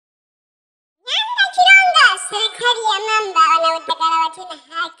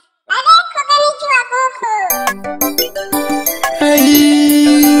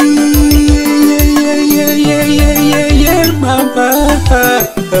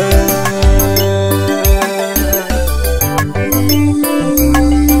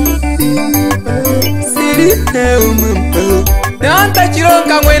Nyanda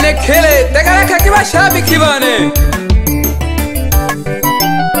Jilunga mwene kele tegaleka kibashabi kibane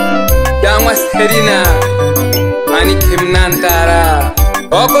Yangwa Selina Mani kimnantara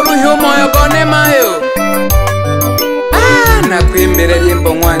Okolu moyo gone mayo na kuimbele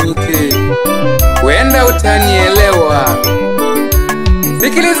jimbo mwanike wenda utanielewa.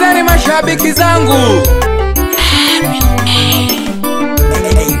 Sikilizani mashabiki zangu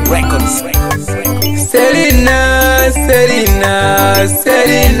Selina, Selina,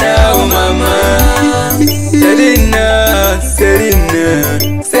 Selina, oh mama. Selina,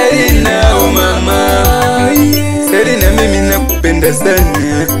 Selina, Selina, oh mama. Selina, mimi nakupenda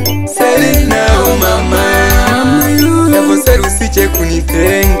sana. Selina, oh mama. Tafadhali usije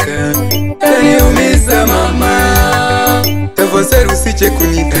kunitenga, utaniumiza mama. Tafadhali usije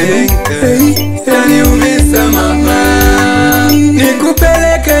kunitenga, utaniumiza mama.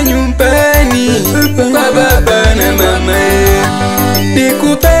 Nikupeleke nyumbani kwa baba na mama.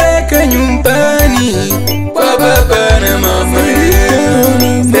 Nikupeleke nyumbani kwa baba na mama.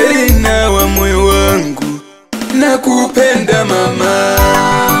 Selina wa moyo wangu, nakupenda mama.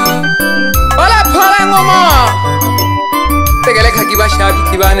 Ola pole ngoma tegeleka kibashabi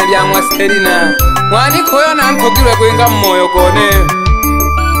kibane byangwa Selina mwani koyo nankogirwe kwenga moyo kone.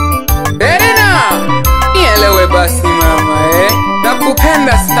 Selina nielewe basi mama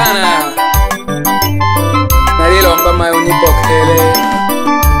nakupenda sana. Nalilomba mayo nipokele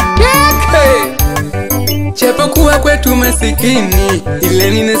japokuwa kwetu masikini, ile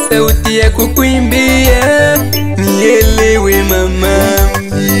nina sauti ya kukuimbia. Nielewe mama,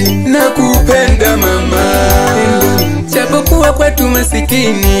 nakupenda mama. Japokuwa kwetu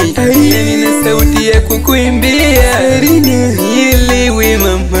masikini, ile nina sauti ya kukuimbia. Nielewe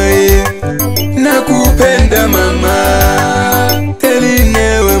mama, nakupenda mama.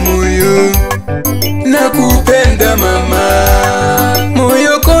 Selina wa moyo, nakupenda mama.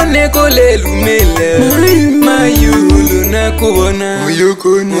 Moyo kone kole lumela, mayulu nakubona.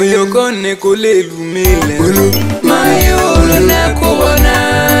 Moyo kone kole lumela, mayulu nakubona.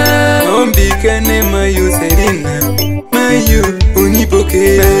 Ombikane mayu Selina, mayu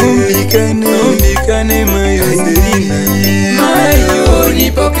unipoke. Ombikane mayu Selina, mayu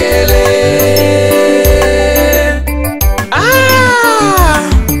unipokele.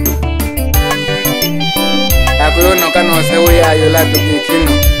 Akurono kano sewe ya yola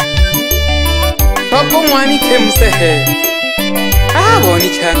tukikino Toko mwani kemsehe Boni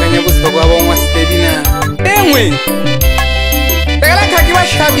changanya buso kwa bongwa Selina. Emwe tegala kakiba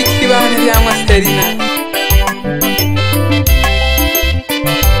shabi kibane yangwa Selina.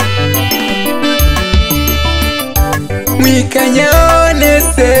 Mwikanyone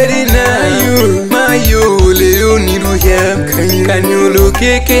Selina mayo leo niruya kanyolo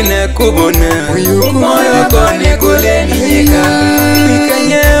keke na kubona. Moyo kone kule minyeka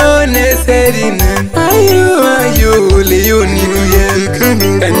mwikanyone Selina mayo leo niruya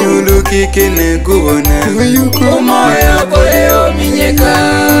kanyolo keke na kubona. Moyo kule minyeka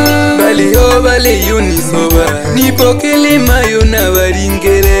bali yo nisoba nipokele mayo na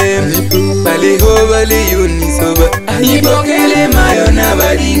baringere. Bali yo nisoba nipokele mayo na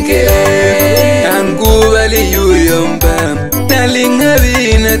baringere. Angu bali yo yomba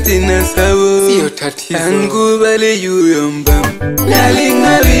nalingabi na tina sabo. Siyo tatizo. Angu bali yo yomba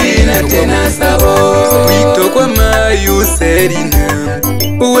nalingabi na tina sabo. Wito kwa mayo Selina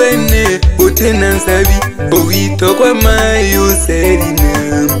uwene utena nsabi. Wito kwa mayo Selina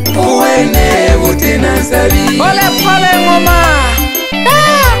uwene utena nsabi. Pole ngoma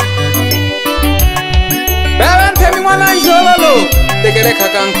Baba mwana njololo tegeleka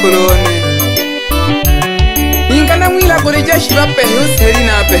kankulone. Ingana mwila kureja shiba pehe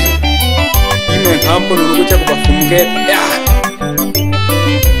Selina pehe. Ime hampo nurukucha kubafumuke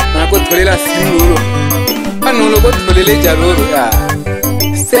nako tolela simuro anulo ko tolele jaroro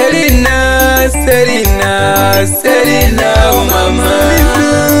Selina, Selina, Selina oh mama.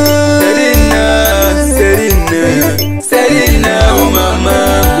 Selina, Selina, Selina oh mama.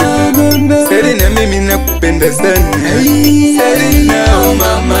 Selina mimi nakupenda sana. Selina oh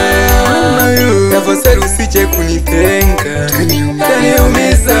mama. Tafadhali usije kunitenga,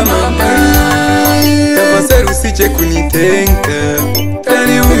 utaniumiza mama. Tafadhali usije kunitenga,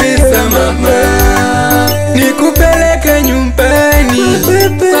 utaniumiza mama. Nikupeleke nyumbani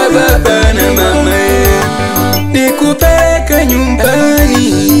kwa baba na mama. Nikupeleke nyumbani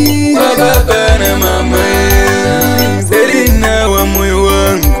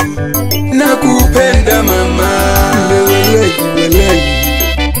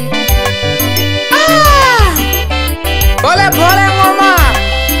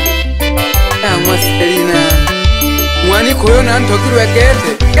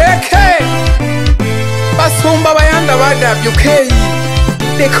WK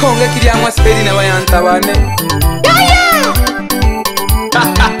Dekonga kiriamwa Selina bayanta bane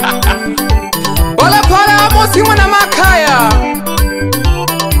Ola pala amosi mwana makaya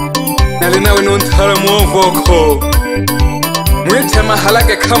Nali nawe nuntara mwovoko Mwite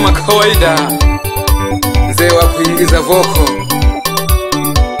mahalake kama kawaida Mzee wa kuingiza voko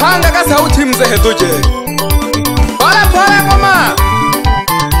Panga ka sauti mzee tuje Ola pala ngoma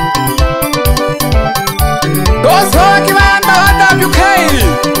Doso kibanda wa WK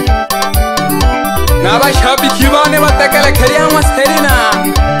N'abashabiki bane bategerekereye mwa Selina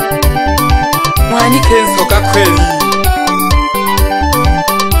Mwani kensoka kweli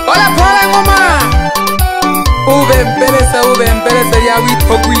Ola pole ngoma Ubembeleza ya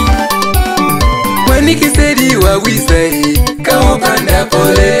witogwi Mwani kiseri wa wizai Kaupanda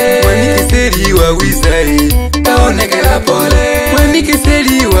pole Mwani kiseri wa wizai Kaonekela pole Mwani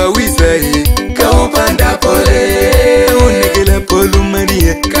kiseri wa wizai Kaupanda pole Kaonekela polu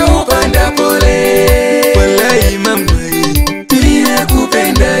Maria Kaupanda pole Wallahi mamai Mina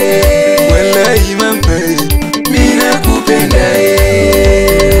kupenda Wallahi mamai Mina kupenda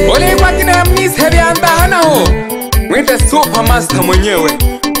Ole wakina mnise bianda hana ho Mwite super master mwenyewe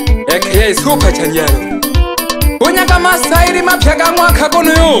aka super chanjaro Kunyaka masairi mapya Kang'wa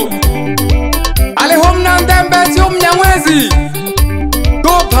kagono yo Ale homnanda mbezi Mnyamwezi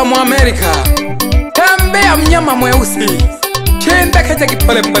Super mu America Tembe ya Mnyamwezi Chenda kecha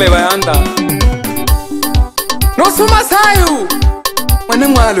kipole pole bayanda Nosuma sayu Wane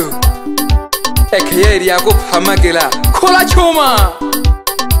mwalo Ekeyeri ya kupamagila Kula chuma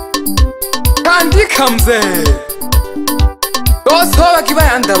Kandika mze Dosoba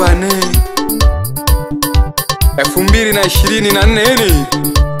kibayanda bane 2024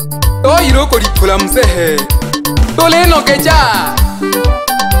 Do iroko lipula mzehe Doleno keja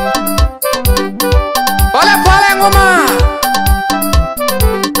Pole pole ngoma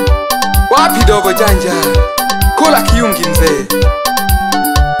Wapi dogo janja Kula kiyungi mzee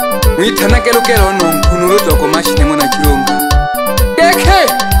Mwitana kelo no mkunulo dogo mashine mwana Jilunga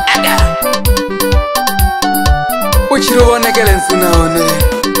Keke Aga Uchiro wane kele nsunaone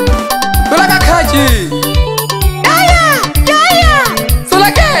Tolaka kaji Yaya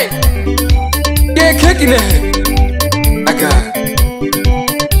Solake Keke kine Aga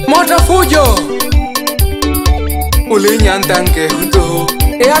Mota fujo Ule Nyanda nke hudo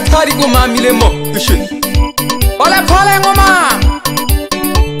Atari goma milemo Ushe Ole pole ngoma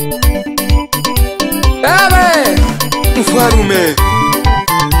Ebe Mfarume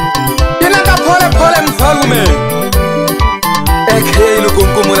Yenanga pole mfarume Eke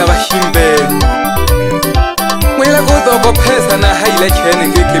ilugungu mula bashimbe Mwela kudogo pesa na haile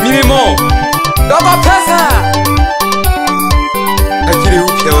chene keke milemo Dogo pesa Ajiri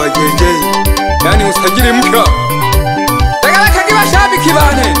upya wa JJ Yani usajiri mpya Kagiba shabiki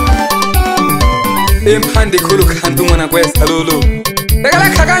bane Impande kulu kandu mwana kwesa lulu Tegala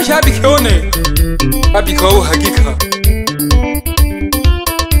kagan shabiki one Abika u hakika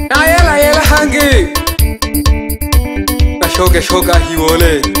Na yela hangi Na shoga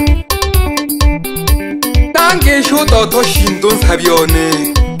hiwole Nange shoto to shindon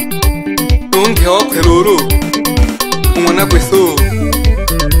sabione Nunke okwe lulu Mwana kwesu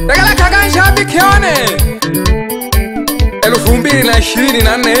Tegala kagan shabiki one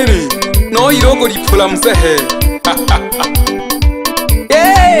 2024 No iroko lipula mzehe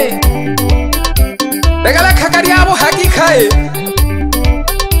Yeee Tegala kakari abo hakikae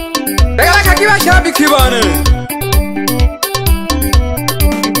Tegala kakiba shabiki bane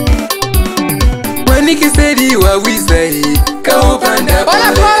Mwani kiseri wa wizai Kaupanda pole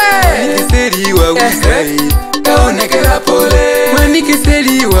Mwani kiseri wa wizai Kaonekela pole Mwani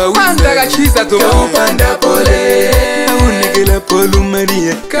kiseri wa wizai Pandaga chisa to Kaupanda pole Kaonekela polu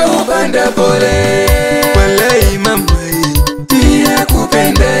Maria Kaupanda pole Wallahi mamai Mina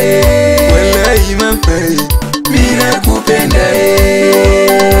kupenda Wallahi mamai Mina kupenda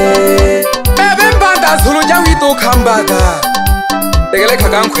Ebe mbanda sulu jawito kambada Tegele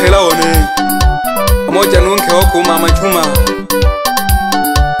kagankwela one Moja nunke oku mama chuma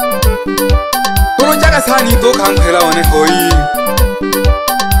Tolo jaga sani to kankwela one hoi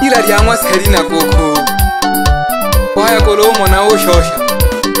Ila liamwa Selina koko Waya kolo mwana ushosha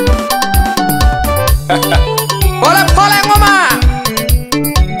Pole ngoma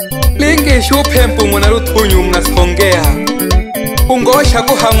Lingi shupempu mwana rutunyu mnasongea Ungosha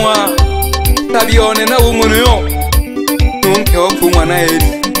kuhamwa Tabione na umunu yo Nunke oku mwana eri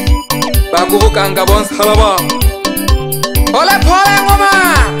Bakubukanga bonsalaba Pole ngoma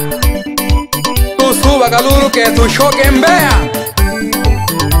Tusuba kaluru ke tushoke mbea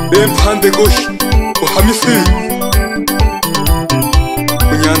Bempande goshi Uhamisi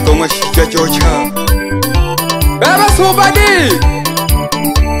mwashija jocha Baba subadi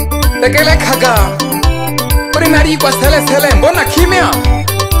Tekele kaga Uri nari kwa sele mbona kimya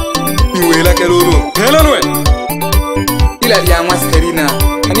Niwela kelulu Nelonwe Ila liamwa Selina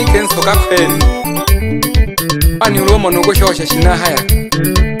Ani kensoka kweni Ani ulomo nuko shosha shina haya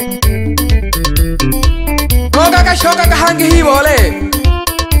Noga kashoka kahangi hibole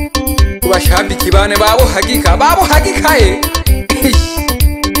Washabiki bane babu hakika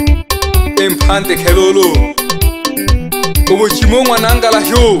Empande kelulu Ubu chimongwa nangala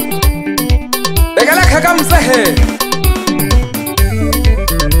shu Tegala kaka msehe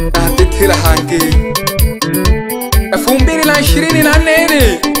Atitila hangi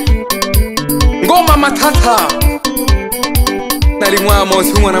 2024 Ngoma matata Nalimwa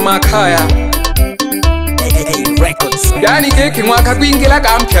mosi mwana makaya Yani keki mwaka kwingila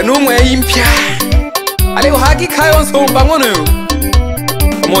kampya numwe mpya Aliyo hakika yonso mbangono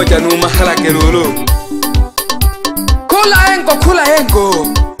Moja numahala kelulu Kula engo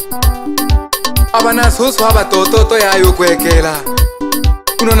Abana soso haba tototo ya yu kwekela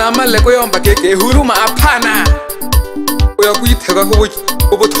Kuno namale kuyomba keke huruma apana Uya kuitega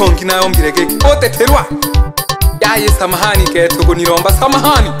kubutongi na yombire keke Ote terwa Yaye samahani keto kuniromba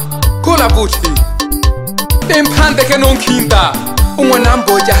samahani Kula buchi Impande ke nonkinda Umwana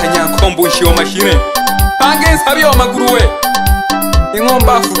mboja hanyankombo nshiyo mashine Pange nsabi wa maguruwe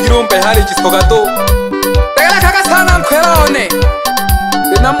Ingomba fugirombe hali jisogato Tegala kaka sana mkwela one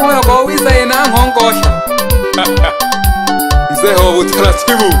Ina moyo kwa wiza ina ngongosha Mzeho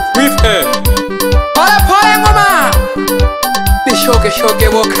utaratibu Mwite Pole ngoma Nishoke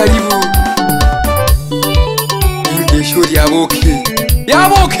wo karibu Ingi shuri Yaboke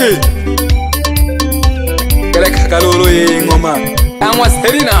Kele kakalolo ye ngoma Kang'wa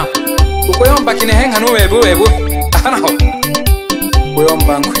Selina Ukoyomba kinehenga nuwebu Ahanaho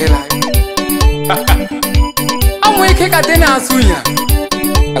Ukoyomba nkwela Amweke katena asunya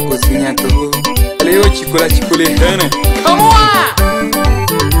Akusunya tuhu Leo chikule hene Kang'wa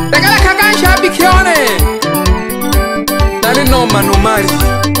Tegala kaka nshabiki one Nali noma numari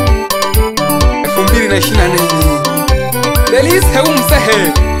 2024 Delise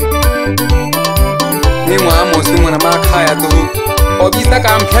umsehe Nimwa amosi mwana makaya tuhu Obisa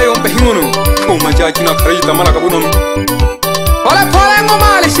kampya yombe hingono Kumajaji na karita mara kabunono Pole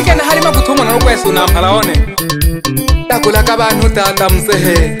ngoma lishike na harima kutumo na rukwesu na mpalaone Takula kabantu tata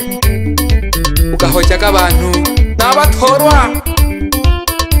msehe Ukahocha kabantu Nabatorwa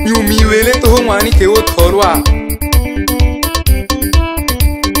Nyumiwele tuhu mwani kewo torwa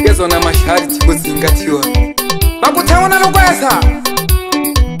Gezo na mashari chiku zingatiwa Makutawa na rukwesu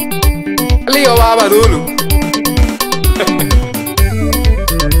Liyo baba lulu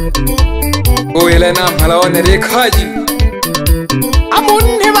Uwele na mpalaone rekaji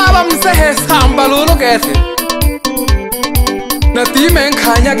Amunni baba msehe samba lulu kese Natime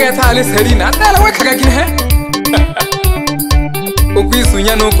nkanya kesa ali Selina Tela weka kakine he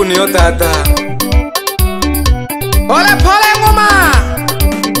Ukwisunya nuku niyo tata Pole ngoma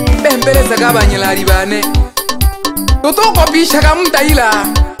Bembeleza kabanyelari bane Tutoko pisha kamutayila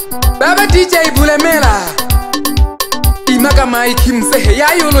Baba DJ bulemela Imaka maiki msehe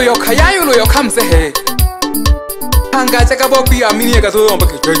Yayulu yoka msehe Angacha kaboku ya mini ya kato yomba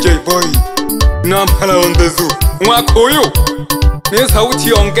ke JJ boy Nampala ondezu Mwakoyo Nesa uchi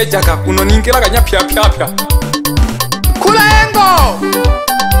yonke jaka Kuno ninkela kanya pya Kula engo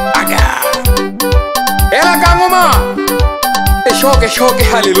Aga Ela kangoma Shoke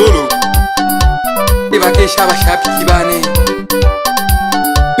hali lulu Ibake shaba shapi kibane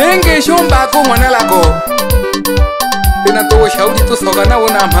Benge shomba ko mwana lako Bina to shaudi to soka na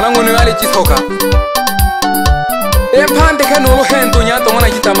wona malango ni wale chisoka Empande ke no hendo nyato ngona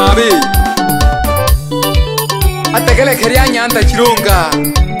kitamabe Ategele keria Nyanda Jilunga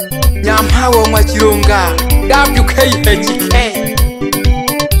Nyamhawo mwa Jilunga WKHK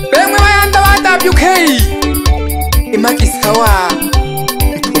Bemwe bayanda ba WK Imaki sawa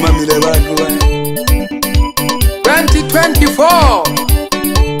Tumamile bantu 2024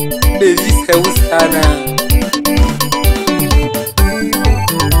 Delise usana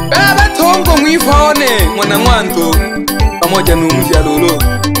Baba tongo mwifone Mwanamwanto pamoja numja lolo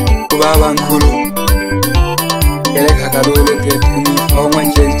Baba nkulu Keleka kalolo ketumi Omwa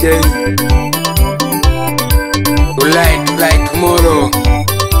JJ Ulai tomorrow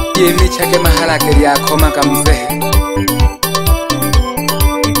Yemi chake mahala keri yako makamzehe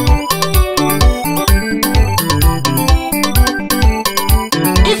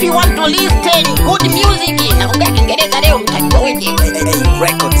If you want to listen good music, na unga Kiingereza leo mtajua wenyewe.